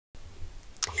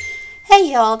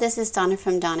Hey y'all, this is Donna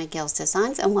from Donna Gills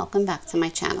Designs and welcome back to my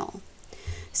channel.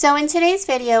 So in today's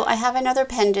video, I have another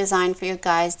pen design for you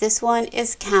guys. This one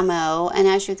is camo, and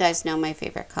as you guys know, my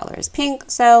favorite color is pink,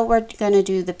 so we're going to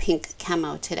do the pink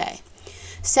camo today.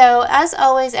 So as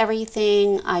always,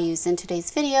 everything I use in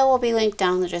today's video will be linked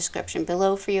down in the description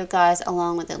below for you guys,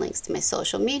 along with the links to my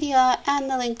social media and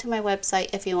the link to my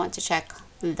website if you want to check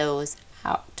those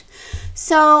out.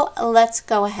 So let's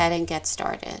go ahead and get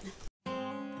started.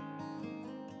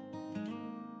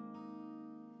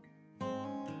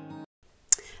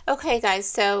 Okay guys,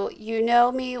 so you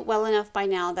know me well enough by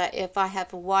now that if I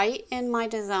have white in my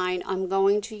design, I'm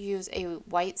going to use a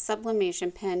white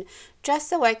sublimation pen just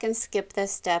so I can skip the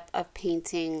step of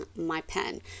painting my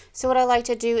pen. So what I like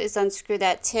to do is unscrew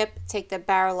that tip, take the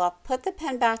barrel off, put the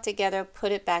pen back together,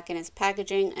 put it back in its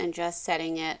packaging, and just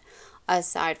setting it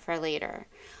aside for later.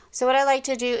 So what I like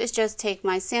to do is just take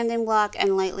my sanding block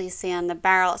and lightly sand the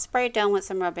barrel, spray it down with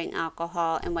some rubbing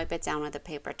alcohol, and wipe it down with a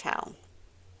paper towel.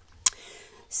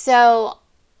 So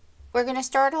we're going to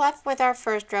start off with our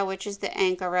first row, which is the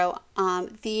anchor row.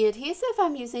 The adhesive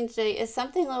I'm using today is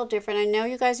something a little different. I know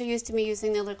you guys are used to me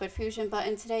using the Liquid Fusion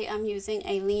button. Today I'm using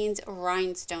a Lean's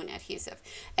Rhinestone adhesive.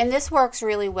 And this works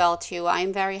really well too.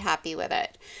 I'm very happy with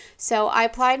it. So I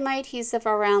applied my adhesive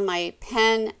around my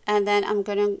pen, and then I'm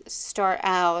going to start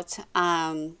out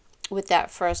with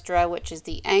that first row, which is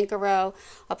the anchor row.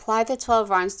 Apply the 12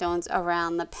 rhinestones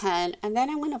around the pen, and then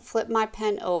I'm going to flip my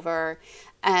pen over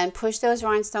and push those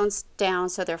rhinestones down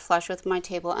so they're flush with my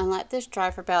table, and let this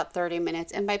dry for about 30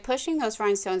 minutes. And by pushing those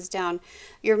rhinestones down,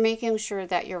 you're making sure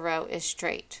that your row is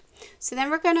straight. So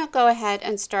then we're going to go ahead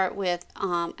and start with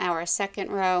our second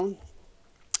row.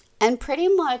 And pretty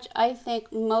much, I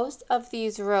think most of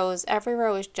these rows, every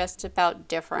row is just about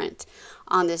different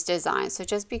on this design. So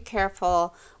just be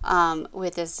careful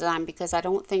with this design, because I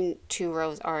don't think two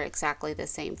rows are exactly the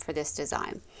same for this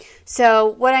design. So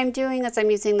what I'm doing is I'm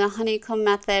using the honeycomb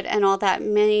method, and all that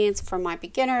means for my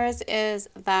beginners is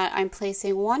that I'm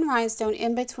placing one rhinestone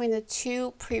in between the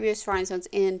two previous rhinestones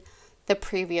in the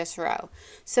previous row.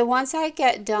 So once I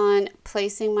get done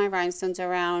placing my rhinestones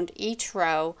around each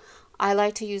row, I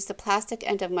like to use the plastic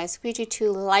end of my squeegee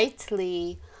to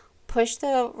lightly push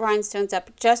the rhinestones up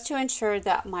just to ensure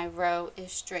that my row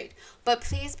is straight. But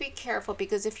please be careful,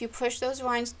 because if you push those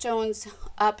rhinestones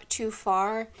up too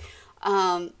far,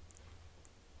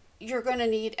 you're going to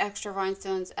need extra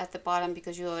rhinestones at the bottom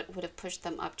because you would have pushed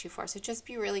them up too far. So just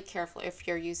be really careful if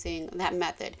you're using that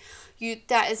method.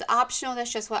 That is optional.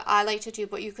 That's just what I like to do,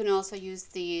 but you can also use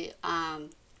the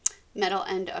metal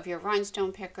end of your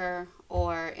rhinestone picker,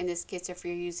 or in this case, if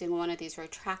you're using one of these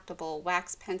retractable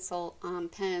wax pencil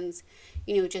pens,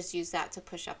 just use that to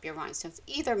push up your rhinestones.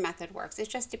 Either method works. It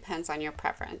just depends on your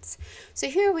preference. So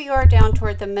here we are down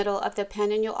toward the middle of the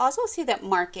pen, and you'll also see that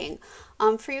marking.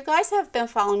 For you guys who have been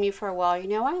following me for a while, you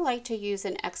know I like to use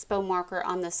an expo marker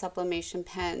on the sublimation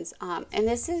pens, and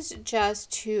this is just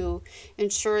to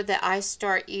ensure that I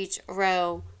start each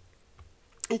row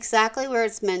exactly where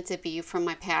it's meant to be from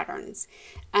my patterns.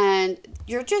 And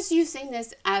you're just using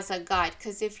this as a guide,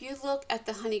 because if you look at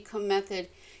the honeycomb method,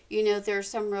 there are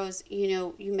some rows,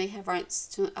 you may have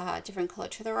a different color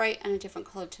to the right and a different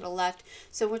color to the left.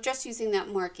 So we're just using that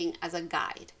marking as a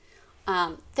guide.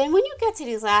 Then when you get to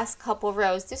these last couple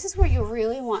rows, this is where you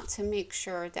really want to make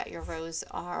sure that your rows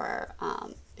are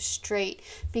straight,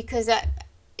 because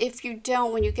if you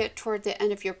don't, when you get toward the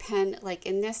end of your pen, like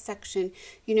in this section,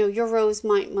 your rows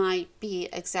might be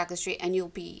exactly straight, and you'll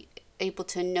be able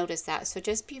to notice that. So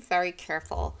just be very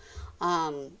careful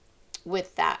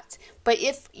with that. But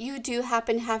if you do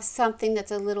happen to have something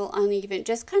that's a little uneven,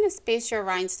 just kind of space your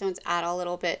rhinestones out a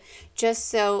little bit, just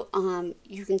so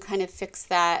you can kind of fix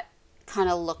that kind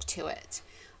of look to it.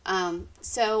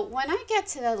 So when I get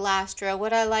to the last row,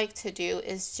 what I like to do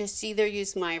is just either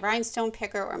use my rhinestone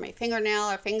picker or my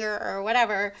fingernail or finger or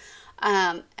whatever,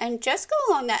 and just go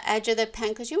along the edge of the pen,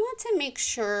 because you want to make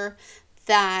sure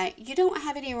that you don't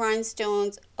have any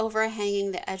rhinestones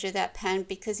overhanging the edge of that pen,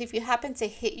 because if you happen to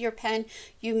hit your pen,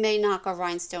 you may knock a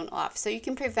rhinestone off. So you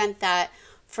can prevent that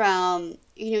from,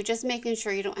 just making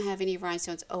sure you don't have any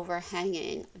rhinestones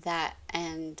overhanging that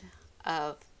end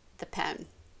of the pen.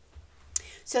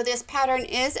 So this pattern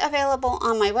is available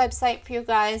on my website for you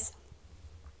guys,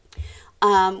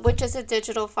 which is a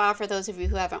digital file for those of you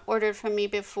who haven't ordered from me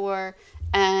before.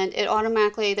 And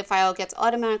the file gets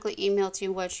automatically emailed to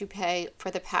you what you pay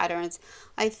for the patterns.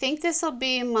 I think this will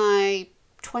be my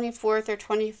 24th or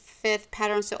 25th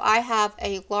pattern. So I have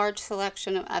a large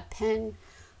selection of pen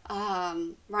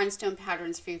rhinestone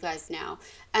patterns for you guys now.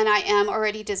 And I am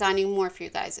already designing more for you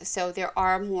guys. So there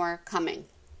are more coming.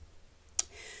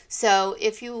 So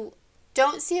if you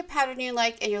don't see a pattern you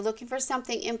like and you're looking for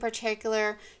something in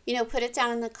particular, put it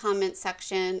down in the comment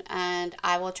section and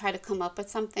I will try to come up with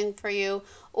something for you.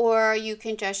 Or you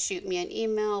can just shoot me an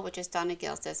email, which is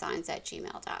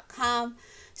donnagalesdesigns@gmail.com.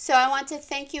 So I want to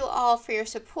thank you all for your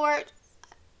support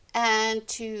and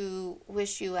to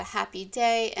wish you a happy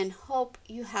day and hope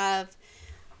you have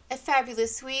a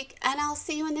fabulous week. And I'll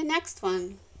see you in the next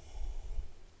one.